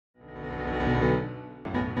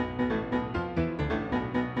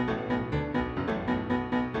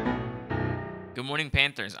Good morning,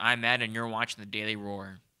 Panthers. I'm Matt, and you're watching the Daily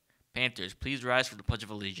Roar. Panthers, please rise for the Pledge of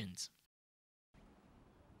Allegiance.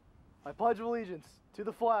 I pledge allegiance to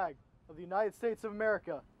the flag of the United States of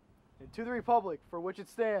America and to the republic for which it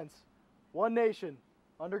stands, one nation,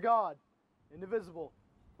 under God, indivisible,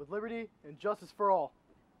 with liberty and justice for all.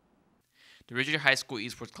 The Ridgeway High School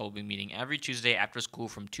Esports Club will be meeting every Tuesday after school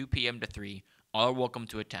from 2 p.m. to 3. All are welcome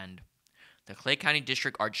to attend. The Clay County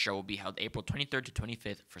District Art Show will be held April 23rd to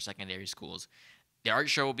 25th for secondary schools. The art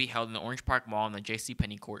show will be held in the Orange Park Mall in the J.C.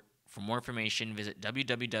 Penney Court. For more information, visit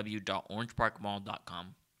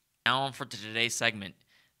www.orangeparkmall.com. Now on for today's segment,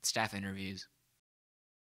 staff interviews.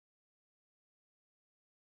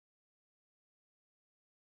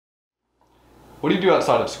 What do you do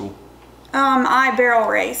outside of school? I barrel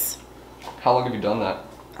race. How long have you done that?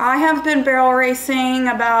 I have been barrel racing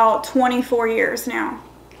about 24 years now.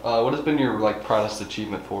 What has been your proudest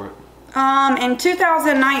achievement for it? In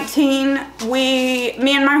 2019,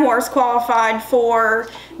 me and my horse qualified for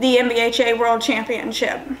the NBHA World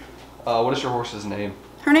Championship. What is your horse's name?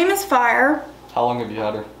 Her name is Fire. How long have you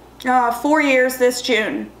had her? 4 years this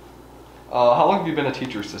June. How long have you been a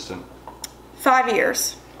teacher assistant? 5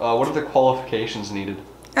 years. What are the qualifications needed?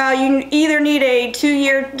 You either need a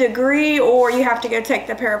 2-year degree or you have to go take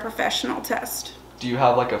the paraprofessional test. Do you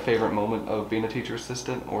have a favorite moment of being a teacher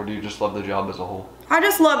assistant, or do you just love the job as a whole? I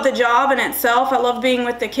just love the job in itself. I love being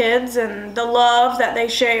with the kids and the love that they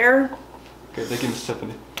share. Okay, thank you, Ms.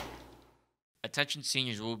 Tiffany. Attention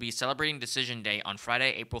seniors, we will be celebrating Decision Day on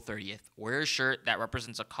Friday, April 30th. Wear a shirt that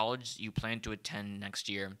represents a college you plan to attend next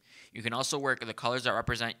year. You can also wear the colors that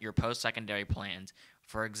represent your post-secondary plans.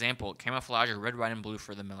 For example, camouflage or red, white, and blue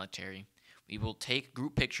for the military. We will take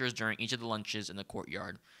group pictures during each of the lunches in the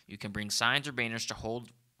courtyard. You can bring signs or banners to hold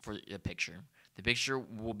for the picture. The picture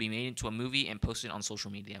will be made into a movie and posted on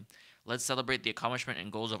social media. Let's celebrate the accomplishment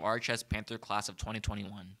and goals of RHS Panther Class of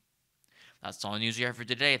 2021. That's all the news we have for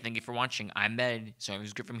today. Thank you for watching. I'm Med, so it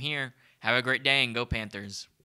was good from here. Have a great day and go Panthers.